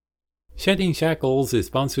Shedding Shackles is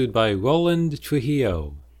sponsored by Roland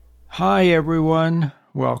Trujillo. Hi, everyone.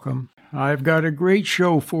 Welcome. I've got a great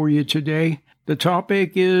show for you today. The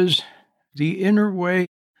topic is the inner way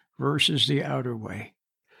versus the outer way.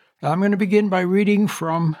 I'm going to begin by reading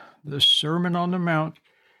from the Sermon on the Mount,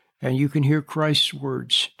 and you can hear Christ's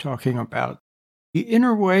words talking about the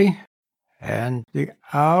inner way and the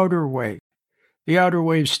outer way. The outer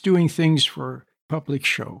way is doing things for public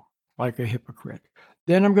show, like a hypocrite.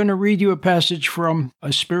 Then I'm going to read you a passage from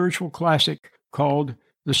a spiritual classic called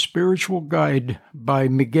The Spiritual Guide by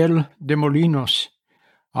Miguel de Molinos.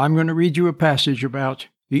 I'm going to read you a passage about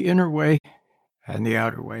the inner way and the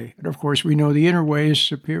outer way. And of course, we know the inner way is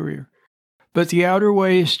superior. But the outer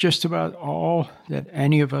way is just about all that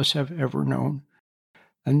any of us have ever known.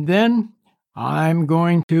 And then I'm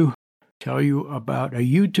going to tell you about a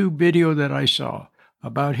YouTube video that I saw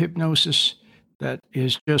about hypnosis that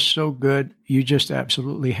is just so good, you just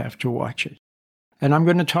absolutely have to watch it. And I'm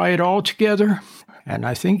going to tie it all together, and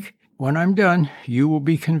I think when I'm done, you will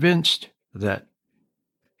be convinced that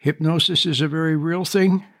hypnosis is a very real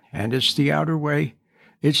thing, and it's the outer way,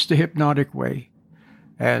 it's the hypnotic way,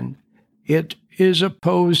 and it is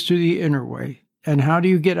opposed to the inner way. And how do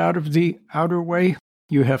you get out of the outer way?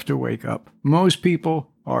 You have to wake up. Most people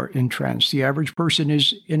are in trance. The average person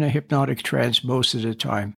is in a hypnotic trance most of the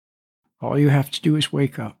time. All you have to do is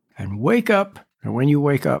wake up. And when you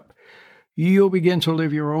wake up, you'll begin to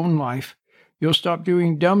live your own life. You'll stop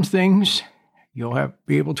doing dumb things. You'll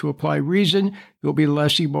be able to apply reason. You'll be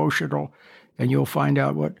less emotional. And you'll find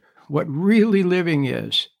out what really living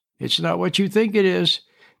is. It's not what you think it is.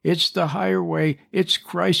 It's the higher way. It's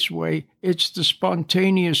Christ's way. It's the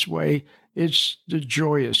spontaneous way. It's the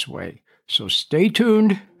joyous way. So stay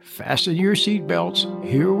tuned. Fasten your seatbelts.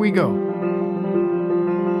 Here we go.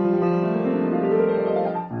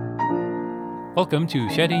 Welcome to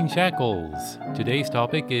Shedding Shackles. Today's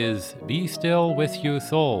topic is Be Still with Your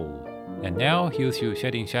Soul. And now, here's your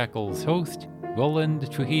Shedding Shackles host, Roland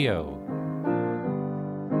Trujillo.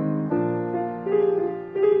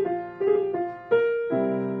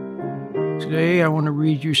 Today, I want to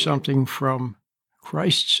read you something from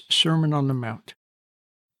Christ's Sermon on the Mount.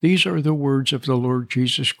 These are the words of the Lord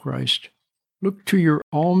Jesus Christ. Look to your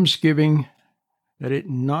almsgiving, that it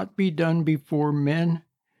not be done before men,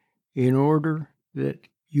 in order that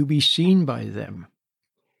you be seen by them.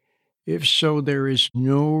 If so, there is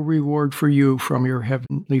no reward for you from your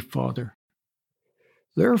heavenly Father.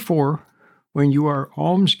 Therefore, when you are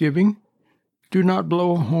almsgiving, do not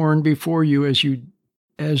blow a horn before you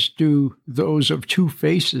as do those of two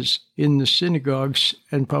faces in the synagogues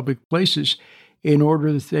and public places, in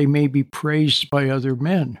order that they may be praised by other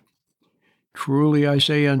men. Truly I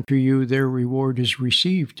say unto you, their reward is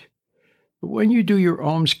received. But when you do your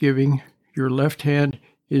almsgiving, your left hand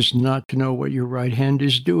is not to know what your right hand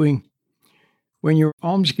is doing. When your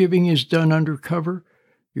almsgiving is done under cover,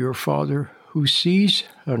 your Father who sees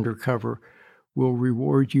under cover will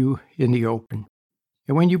reward you in the open.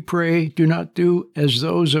 And when you pray, do not do as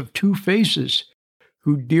those of two faces,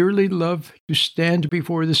 who dearly love to stand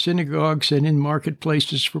before the synagogues and in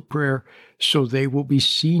marketplaces for prayer, so they will be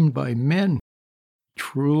seen by men.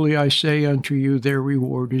 Truly I say unto you, their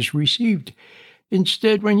reward is received.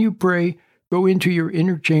 Instead, when you pray, go into your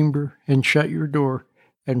inner chamber and shut your door,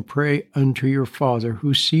 and pray unto your Father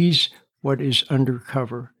who sees what is under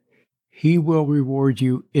cover. He will reward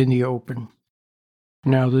you in the open.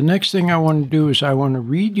 Now, the next thing I want to do is I want to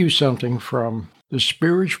read you something from The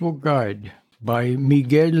Spiritual Guide by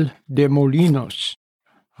Miguel de Molinos.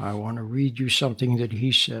 I want to read you something that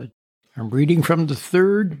he said. I'm reading from the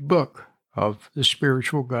third book of the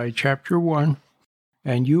Spiritual Guide, chapter 1,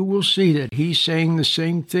 and you will see that he's saying the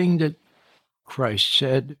same thing that Christ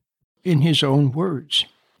said in his own words.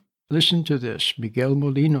 Listen to this, Miguel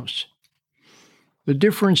Molinos. The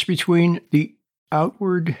difference between the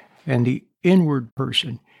outward and the inward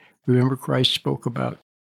person. Remember, Christ spoke about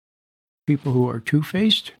people who are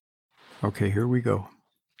two-faced? Okay, here we go.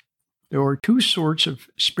 There are two sorts of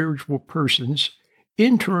spiritual persons,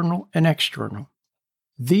 internal and external.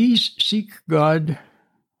 These seek God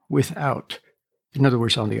without, in other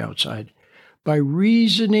words, on the outside, by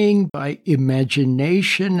reasoning, by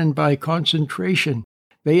imagination, and by concentration.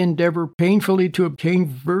 They endeavor painfully to obtain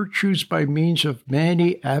virtues by means of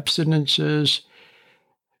many abstinences.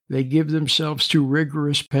 They give themselves to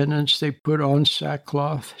rigorous penance. They put on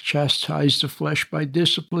sackcloth, chastise the flesh by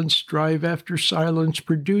discipline, strive after silence,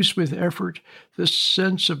 produce with effort the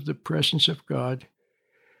sense of the presence of God,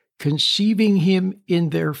 conceiving him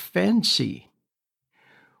in their fancy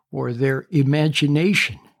or their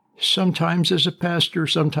imagination, sometimes as a pastor,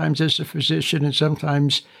 sometimes as a physician, and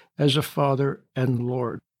sometimes as a father and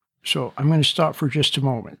Lord. So I'm going to stop for just a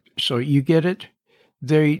moment. So you get it?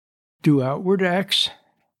 They do outward acts,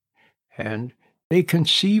 and they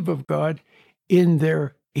conceive of God in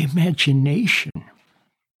their imagination.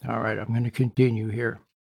 All right, I'm going to continue here.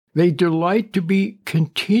 They delight to be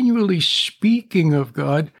continually speaking of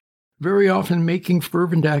God, very often making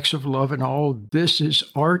fervent acts of love, and all this is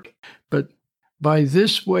art. But by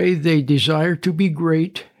this way they desire to be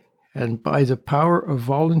great, and by the power of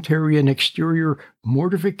voluntary and exterior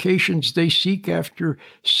mortifications they seek after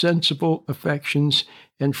sensible affections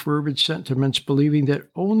and fervent sentiments, believing that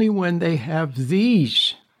only when they have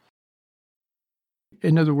these,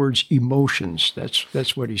 in other words, emotions,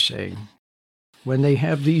 that's what he's saying. When they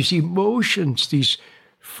have these emotions, these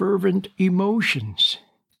fervent emotions,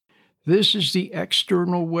 this is the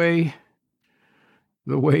external way,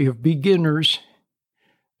 the way of beginners.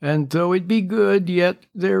 And though it be good, yet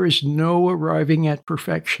there is no arriving at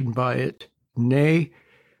perfection by it. Nay,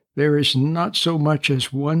 there is not so much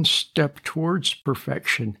as one step towards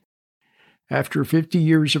perfection. After 50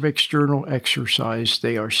 years of external exercise,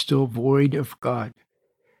 they are still void of God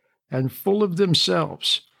and full of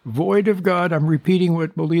themselves. Void of God, I'm repeating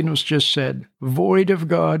what Molinos just said, void of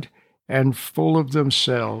God and full of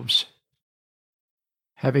themselves,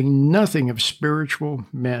 having nothing of spiritual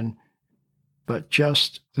men, but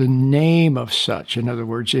just the name of such. In other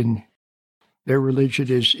words, in their religion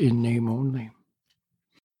is in name only.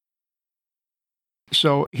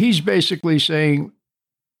 So he's basically saying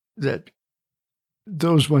that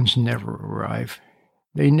those ones never arrive.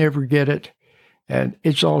 They never get it. And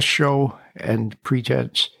it's all show and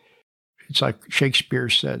pretense. It's like Shakespeare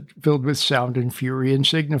said, filled with sound and fury and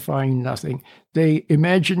signifying nothing. They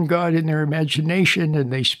imagine God in their imagination,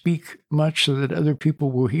 and they speak much so that other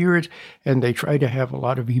people will hear it, and they try to have a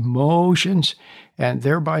lot of emotions, and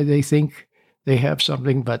thereby they think they have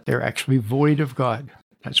something, but they're actually void of God.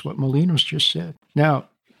 That's what Molinos just said. Now,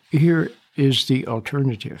 here is the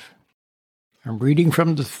alternative. I'm reading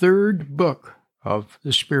from the third book of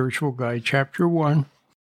the Spiritual Guide, Chapter 1.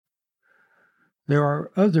 There are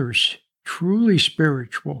others truly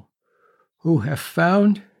spiritual who have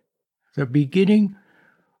found the beginning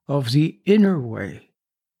of the inner way,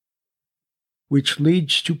 which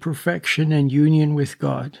leads to perfection and union with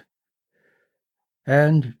God,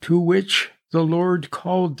 and to which the Lord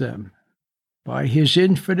called them by his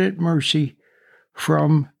infinite mercy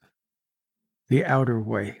from the outer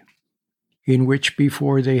way, in which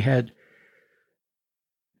before they had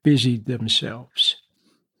busied themselves.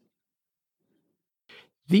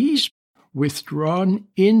 These, withdrawn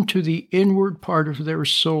into the inward part of their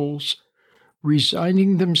souls,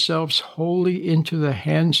 resigning themselves wholly into the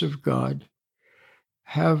hands of God,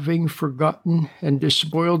 having forgotten and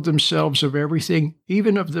despoiled themselves of everything,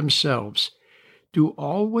 even of themselves, do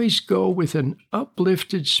always go with an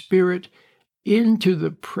uplifted spirit into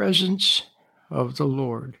the presence of the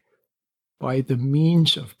Lord by the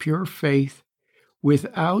means of pure faith,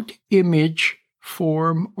 without image,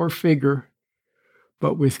 form, or figure,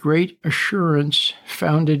 but with great assurance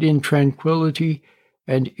founded in tranquility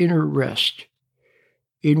and inner rest,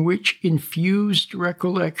 in which infused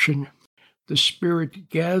recollection the Spirit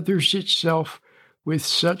gathers itself with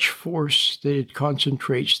such force that it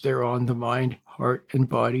concentrates thereon the mind, heart, and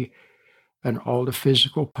body, and all the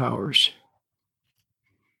physical powers.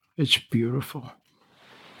 It's beautiful.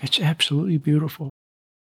 It's absolutely beautiful.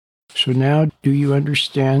 So now, do you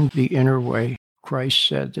understand the inner way? Christ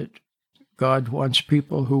said that God wants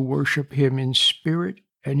people who worship him in spirit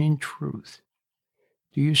and in truth.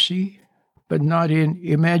 Do you see? But not in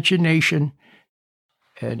imagination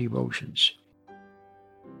and emotions.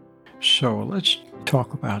 So let's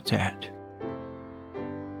talk about that.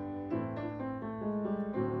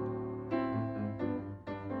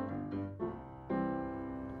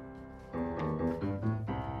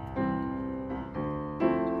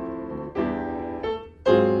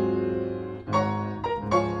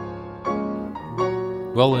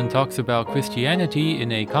 Roland talks about Christianity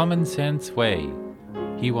in a common-sense way.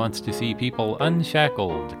 He wants to see people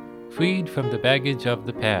unshackled, freed from the baggage of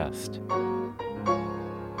the past.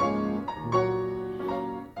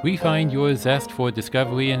 We find your zest for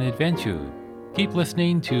discovery and adventure. Keep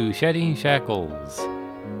listening to Shedding Shackles.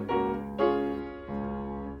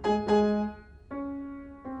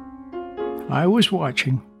 I was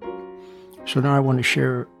watching, so now I want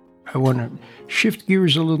to shift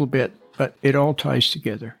gears a little bit, but it all ties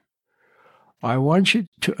together. I want you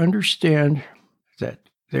to understand that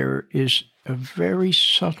there is a very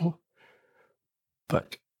subtle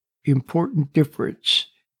but important difference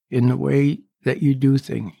in the way that you do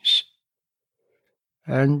things.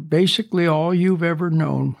 And basically all you've ever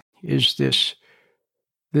known is this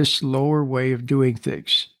lower way of doing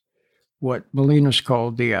things, what Molinos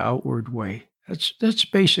called the outward way. That's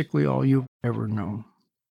basically all you've ever known.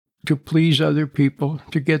 To please other people,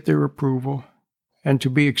 to get their approval, and to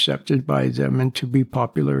be accepted by them, and to be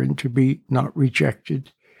popular, and to be not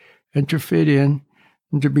rejected, and to fit in,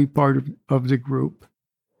 and to be part of the group,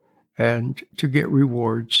 and to get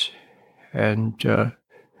rewards, and to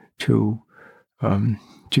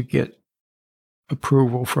get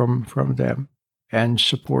approval from them, and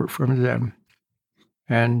support from them.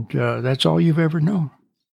 And that's all you've ever known.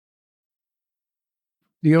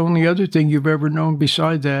 The only other thing you've ever known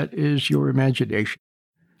beside that is your imagination,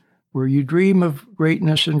 where you dream of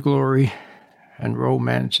greatness and glory and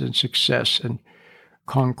romance and success and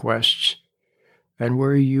conquests, and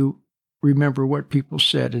where you remember what people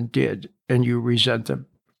said and did and you resent them,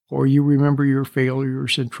 or you remember your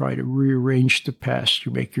failures and try to rearrange the past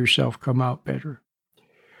to make yourself come out better.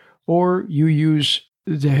 Or you use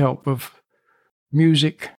the help of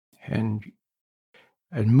music and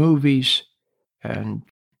movies and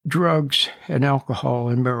drugs and alcohol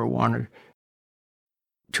and marijuana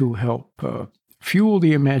to help fuel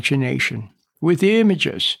the imagination with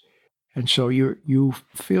images. And so you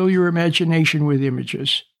fill your imagination with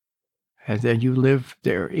images, and then you live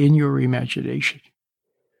there in your imagination.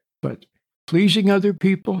 But pleasing other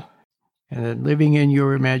people and then living in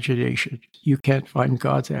your imagination, you can't find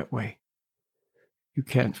God that way. You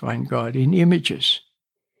can't find God in images.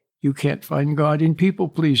 You can't find God in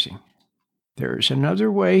people-pleasing. There's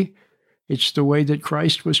another way. It's the way that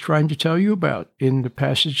Christ was trying to tell you about in the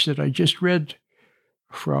passage that I just read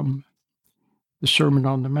from the Sermon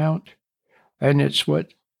on the Mount. And it's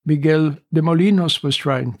what Miguel de Molinos was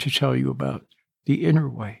trying to tell you about, the inner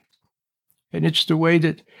way. And it's the way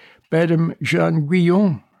that Madame Jeanne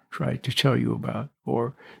Guyon tried to tell you about,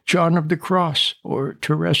 or John of the Cross, or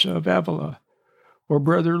Teresa of Avila, or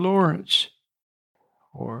Brother Lawrence,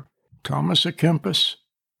 or Thomas à Kempis,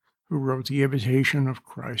 who wrote The Imitation of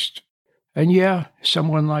Christ. And yeah,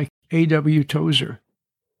 someone like A.W. Tozer,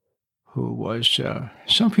 who was,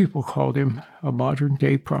 some people called him a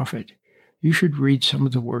modern-day prophet. You should read some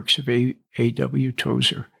of the works of A.W.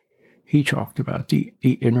 Tozer. He talked about the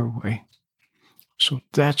inner way. So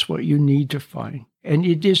that's what you need to find. And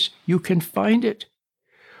you can find it.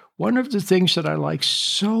 One of the things that I like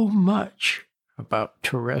so much about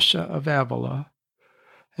Teresa of Avila,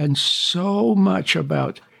 and so much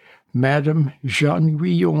about Madame Jeanne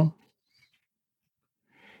Guyon,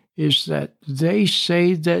 is that they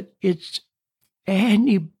say that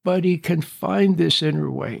anybody can find this inner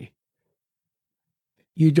way.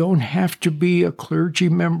 You don't have to be a clergy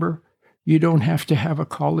member. You don't have to have a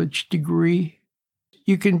college degree.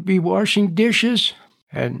 You can be washing dishes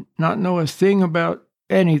and not know a thing about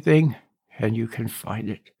anything, and you can find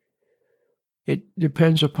it. It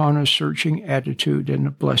depends upon a searching attitude and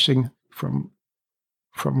a blessing from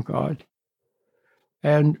God.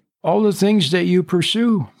 And all the things that you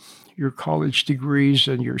pursue, your college degrees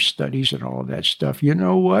and your studies and all of that stuff, you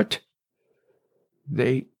know what?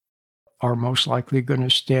 They are most likely going to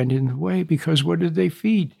stand in the way, because what do they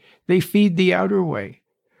feed? They feed the outer way,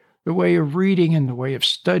 the way of reading and the way of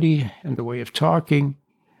study and the way of talking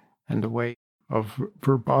and the way of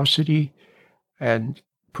verbosity and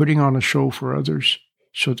putting on a show for others.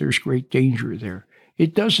 So there's great danger there.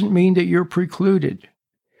 It doesn't mean that you're precluded.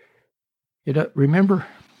 Remember,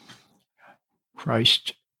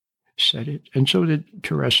 Christ said it, and so did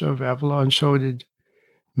Teresa of Avila, and so did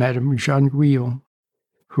Madame Jeanne Guyon,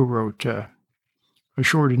 who wrote A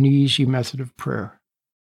Short and Easy Method of Prayer.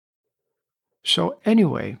 So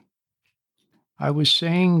anyway, I was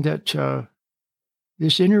saying that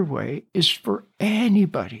this inner way is for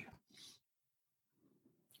anybody.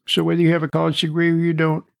 So whether you have a college degree or you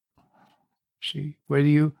don't, see, whether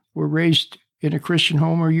you were raised in a Christian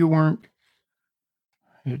home or you weren't,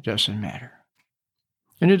 it doesn't matter.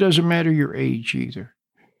 And it doesn't matter your age either.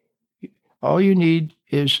 All you need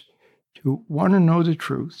is to want to know the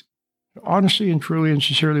truth, honestly and truly and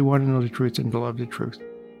sincerely want to know the truth and to love the truth.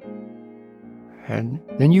 And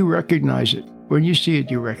then you recognize it. When you see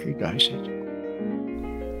it, you recognize it.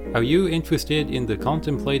 Are you interested in the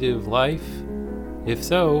contemplative life? If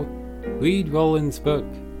so, read Roland's book,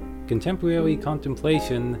 Contemporary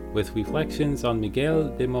Contemplation with Reflections on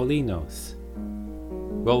Miguel de Molinos.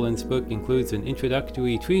 Roland's book includes an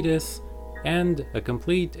introductory treatise and a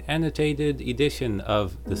complete annotated edition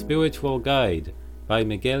of The Spiritual Guide by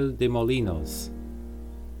Miguel de Molinos.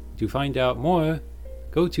 To find out more,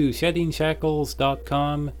 go to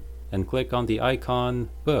sheddingshackles.com and click on the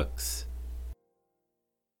icon Books.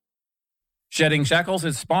 Shedding Shackles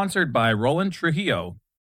is sponsored by Roland Trujillo.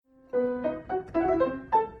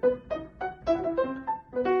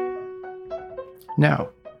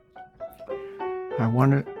 Now, I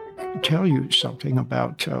want to tell you something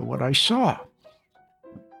about what I saw.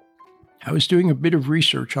 I was doing a bit of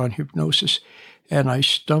research on hypnosis, and I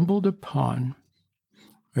stumbled upon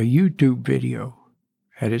a YouTube video,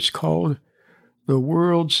 and it's called The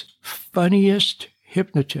World's Funniest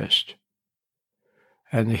Hypnotist.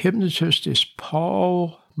 And the hypnotist is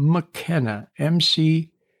Paul McKenna,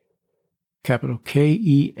 M-C, capital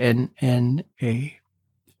K-E-N-N-A.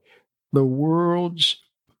 The world's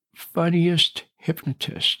funniest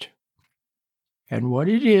hypnotist. And what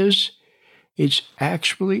it is, it's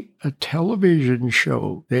actually a television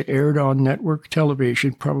show that aired on network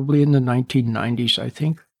television, probably in the 1990s, I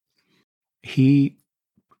think. He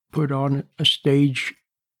put on a stage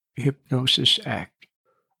hypnosis act,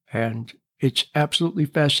 and it's absolutely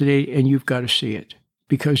fascinating, and you've got to see it,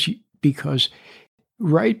 because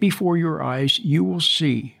right before your eyes, you will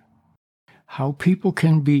see how people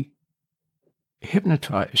can be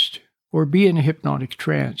hypnotized or be in a hypnotic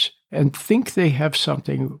trance and think they have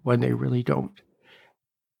something when they really don't,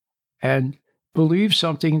 and believe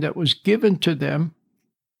something that was given to them,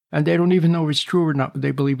 and they don't even know if it's true or not, but they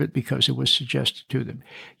believe it because it was suggested to them.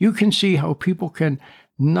 You can see how people can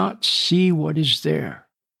not see what is there.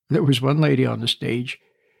 There was one lady on the stage,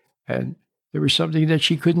 and there was something that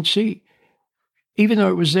she couldn't see, even though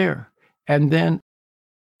it was there. And then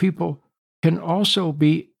people can also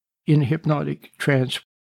be in hypnotic trance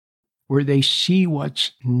where they see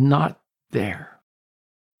what's not there.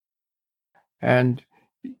 And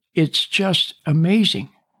it's just amazing.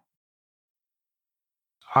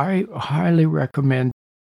 I highly recommend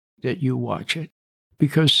that you watch it,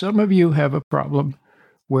 because some of you have a problem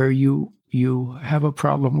where you have a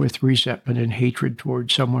problem with resentment and hatred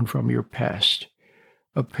towards someone from your past.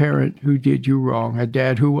 A parent who did you wrong, a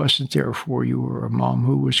dad who wasn't there for you, or a mom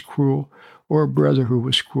who was cruel, or a brother who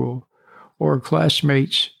was cruel, or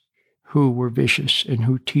classmates who were vicious and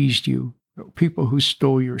who teased you, people who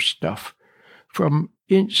stole your stuff from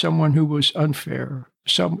someone who was unfair,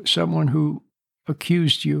 someone who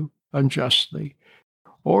accused you unjustly,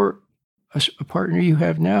 or a partner you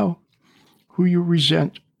have now who you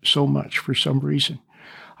resent so much for some reason.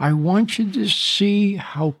 I want you to see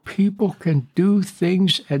how people can do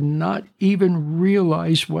things and not even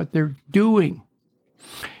realize what they're doing.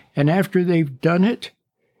 And after they've done it,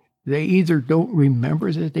 they either don't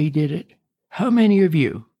remember that they did it. How many of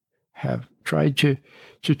you have tried to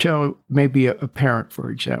tell maybe a parent, for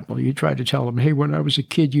example, you try to tell them, hey, when I was a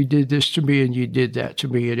kid, you did this to me and you did that to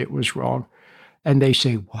me and it was wrong. And they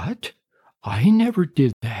say, what? I never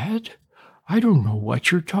did that. I don't know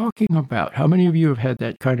what you're talking about. How many of you have had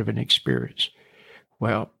that kind of an experience?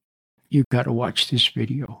 Well, you've got to watch this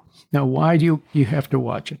video. Now, why do you have to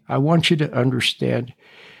watch it? I want you to understand.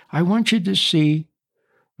 I want you to see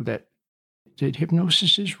that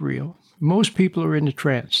hypnosis is real. Most people are in a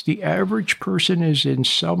trance. The average person is in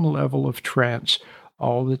some level of trance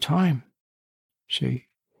all the time. See,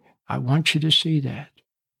 I want you to see that.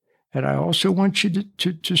 And I also want you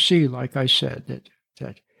to see, like I said, that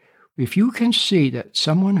if you can see that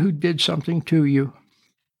someone who did something to you,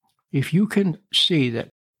 if you can see that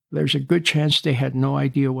there's a good chance they had no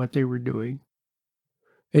idea what they were doing,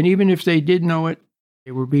 and even if they did know it,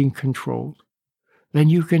 they were being controlled, then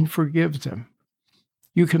you can forgive them.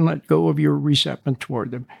 You can let go of your resentment toward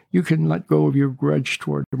them. You can let go of your grudge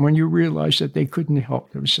toward them when you realize that they couldn't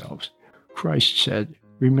help themselves. Christ said,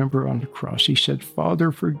 remember on the cross, he said,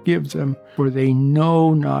 Father, forgive them, for they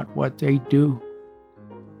know not what they do.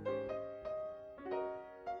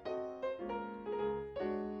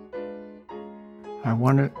 I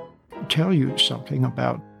want to tell you something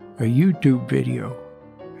about a YouTube video,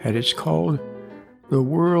 and it's called The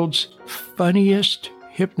World's Funniest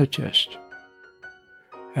Hypnotist.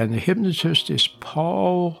 And the hypnotist is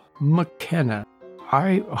Paul McKenna.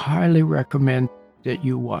 I highly recommend that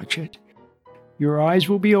you watch it. Your eyes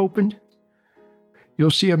will be opened.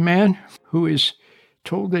 You'll see a man who is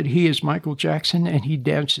told that he is Michael Jackson, and he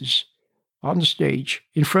dances on the stage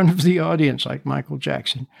in front of the audience like Michael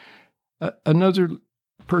Jackson. Another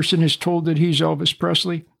person is told that he's Elvis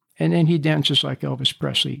Presley, and then he dances like Elvis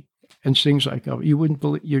Presley and sings like Elvis. You wouldn't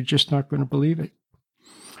believe, you're just not going to believe it.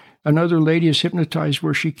 Another lady is hypnotized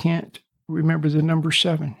where she can't remember the number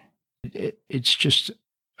 7. It's just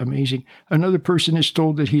amazing. Another person is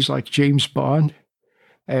told that he's like James Bond,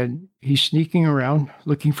 and he's sneaking around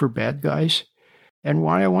looking for bad guys. And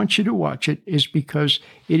why I want you to watch it is because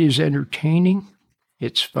it is entertaining,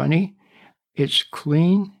 it's funny, it's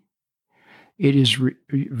clean, It is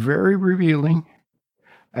very revealing,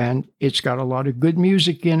 and it's got a lot of good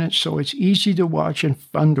music in it, so it's easy to watch and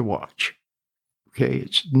fun to watch. Okay,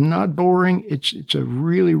 it's not boring. It's a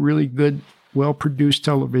really, really good, well-produced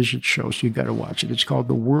television show, so you got to watch it. It's called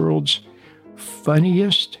The World's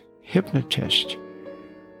Funniest Hypnotist,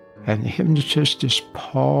 and the hypnotist is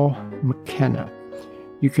Paul McKenna.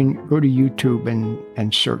 You can go to YouTube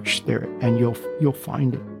and search there, and you'll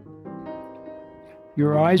find it.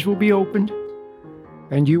 Your eyes will be opened,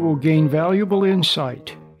 and you will gain valuable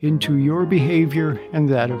insight into your behavior and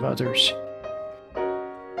that of others.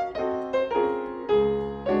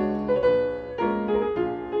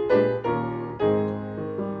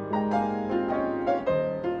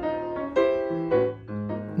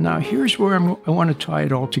 Now, here's where I want to tie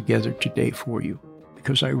it all together today for you,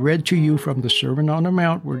 because I read to you from the Sermon on the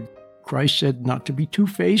Mount where Christ said not to be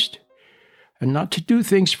two-faced and not to do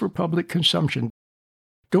things for public consumption.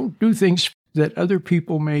 Don't do things that other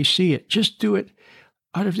people may see it. Just do it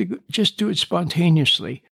just do it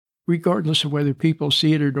spontaneously, regardless of whether people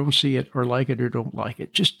see it or don't see it, or like it or don't like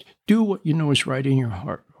it. Just do what you know is right in your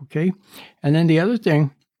heart, okay? And then the other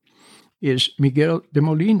thing is Miguel de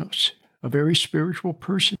Molinos, a very spiritual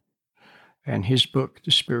person, and his book,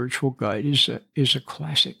 The Spiritual Guide, is a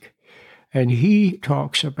classic. And he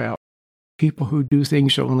talks about people who do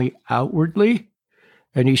things only outwardly,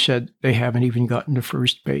 and he said they haven't even gotten to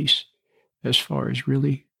first base as far as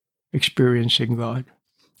really experiencing God.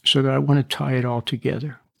 So that I want to tie it all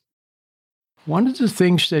together. One of the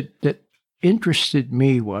things that interested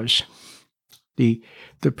me was the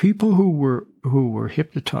people who were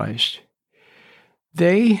hypnotized.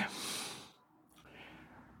 They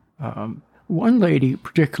one lady,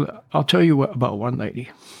 particularly, I'll tell you about one lady.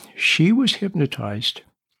 She was hypnotized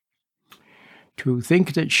to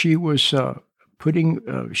think that she was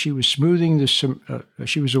she was smoothing the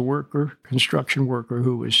she was a construction worker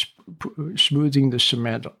who was smoothing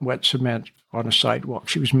the wet cement on a sidewalk.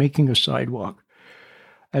 She was making a sidewalk.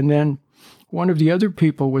 And then one of the other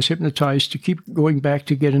people was hypnotized to keep going back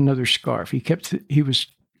to get another scarf. He kept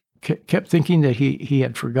thinking that he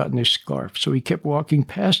had forgotten his scarf. So he kept walking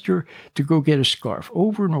past her to go get a scarf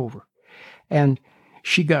over and over. And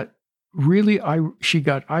she got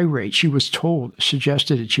irate. She was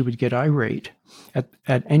suggested that she would get irate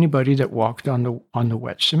at anybody that walked on the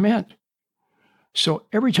wet cement. So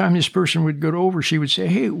every time this person would go over, she would say,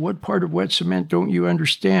 "Hey, what part of wet cement don't you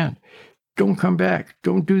understand? Don't come back.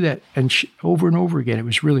 Don't do that." And over and over again. It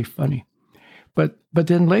was really funny. But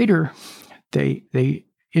then later, they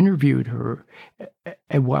interviewed her,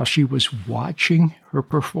 and while she was watching her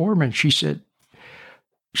performance, she said,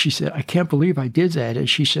 "I can't believe I did that." And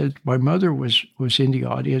she said, "My mother was in the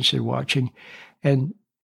audience and watching." And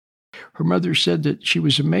her mother said that she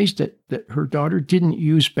was amazed that her daughter didn't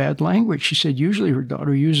use bad language. She said usually her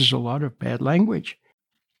daughter uses a lot of bad language.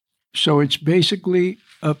 So it's basically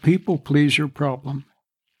a people pleaser problem.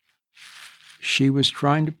 She was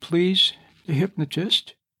trying to please the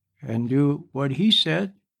hypnotist and do what he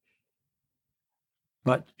said,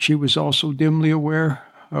 but she was also dimly aware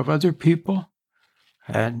of other people,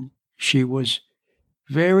 and she was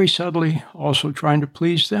very subtly also trying to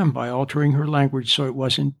please them by altering her language so it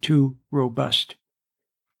wasn't too robust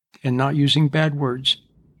and not using bad words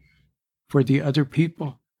for the other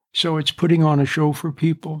people. So it's putting on a show for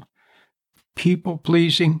people, people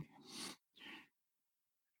pleasing,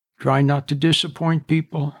 trying not to disappoint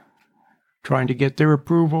people, trying to get their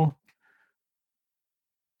approval.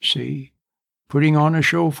 See, putting on a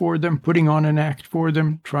show for them, putting on an act for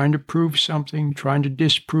them, trying to prove something, trying to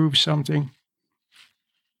disprove something.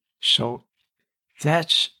 So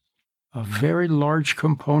that's a very large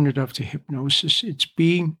component of the hypnosis. It's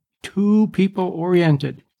being too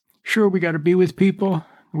people-oriented. Sure, we got to be with people.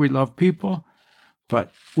 We love people.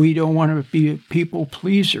 But we don't want to be people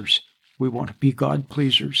pleasers. We want to be God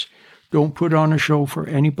pleasers. Don't put on a show for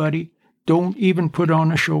anybody. Don't even put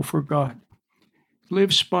on a show for God.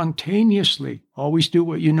 Live spontaneously. Always do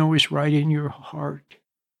what you know is right in your heart.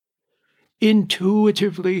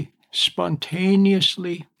 Intuitively,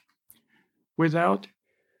 spontaneously, without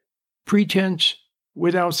pretense,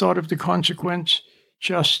 without thought of the consequence.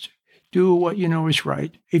 Just do what you know is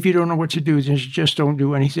right. If you don't know what to do, then just don't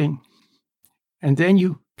do anything. And then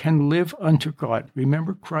you can live unto God.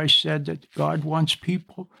 Remember, Christ said that God wants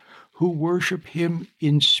people who worship him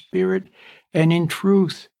in spirit and in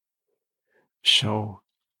truth. So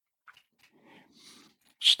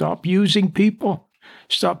stop using people.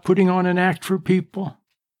 Stop putting on an act for people.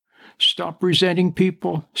 Stop resenting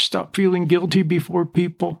people. Stop feeling guilty before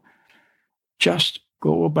people. Just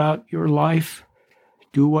go about your life.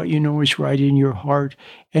 Do what you know is right in your heart,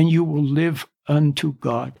 and you will live unto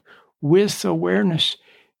God with awareness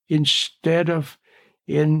instead of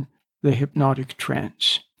in the hypnotic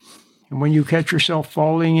trance. And when you catch yourself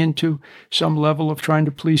falling into some level of trying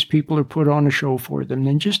to please people or put on a show for them,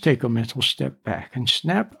 then just take a mental step back and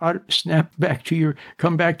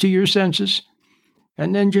come back to your senses,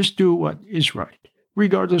 and then just do what is right,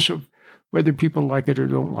 regardless of whether people like it or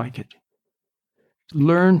don't like it.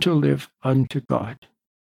 Learn to live unto God.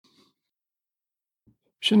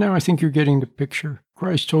 So now I think you're getting the picture.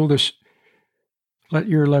 Christ told us, let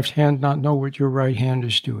your left hand not know what your right hand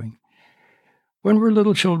is doing. When we're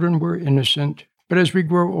little children, we're innocent, but as we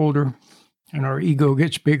grow older and our ego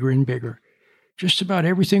gets bigger and bigger, just about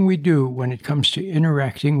everything we do when it comes to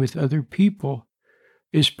interacting with other people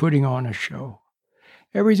is putting on a show.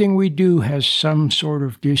 Everything we do has some sort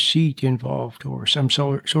of deceit involved, or some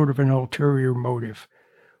sort of an ulterior motive,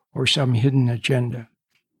 or some hidden agenda.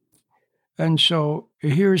 And so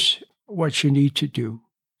here's what you need to do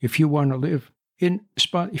if you want to live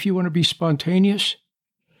if you want to be spontaneous,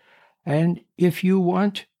 and if you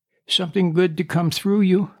want something good to come through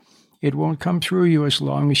you. It won't come through you as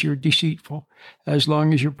long as you're deceitful, as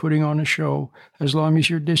long as you're putting on a show, as long as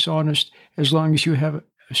you're dishonest, as long as you have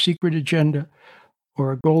a secret agenda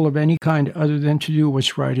or a goal of any kind other than to do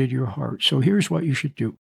what's right in your heart. So here's what you should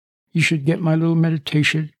do. You should get my little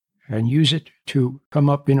meditation and use it to come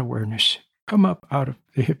up in awareness. Come up out of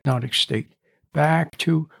the hypnotic state, back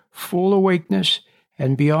to full awakeness,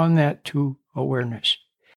 and beyond that to awareness.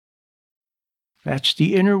 That's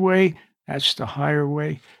the inner way. That's the higher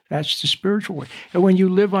way. That's the spiritual way. And when you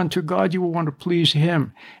live unto God, you will want to please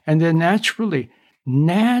Him. And then naturally,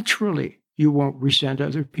 you won't resent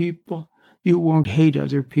other people. You won't hate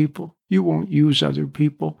other people. You won't use other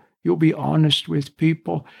people. You'll be honest with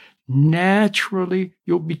people. Naturally,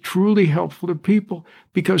 you'll be truly helpful to people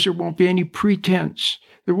because there won't be any pretense.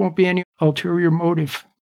 There won't be any ulterior motive.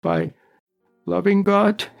 By loving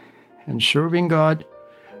God and serving God,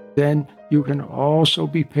 then you can also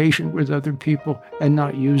be patient with other people and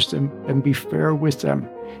not use them, and be fair with them.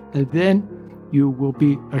 And then you will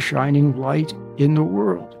be a shining light in the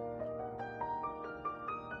world.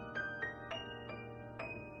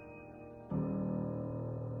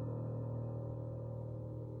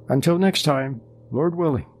 Until next time, Lord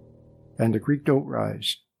willing, and the creek don't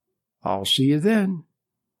rise, I'll see you then.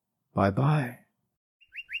 Bye-bye.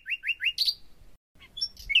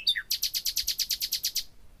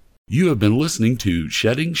 You have been listening to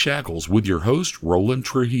Shedding Shackles with your host, Roland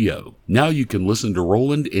Trujillo. Now you can listen to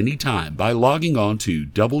Roland anytime by logging on to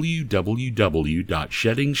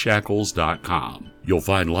www.sheddingshackles.com. You'll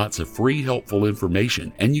find lots of free, helpful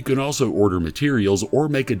information, and you can also order materials or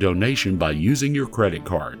make a donation by using your credit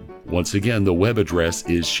card. Once again, the web address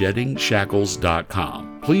is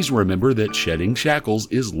sheddingshackles.com. Please remember that Shedding Shackles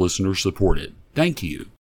is listener supported. Thank you.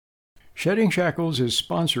 Shedding Shackles is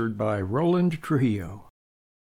sponsored by Roland Trujillo.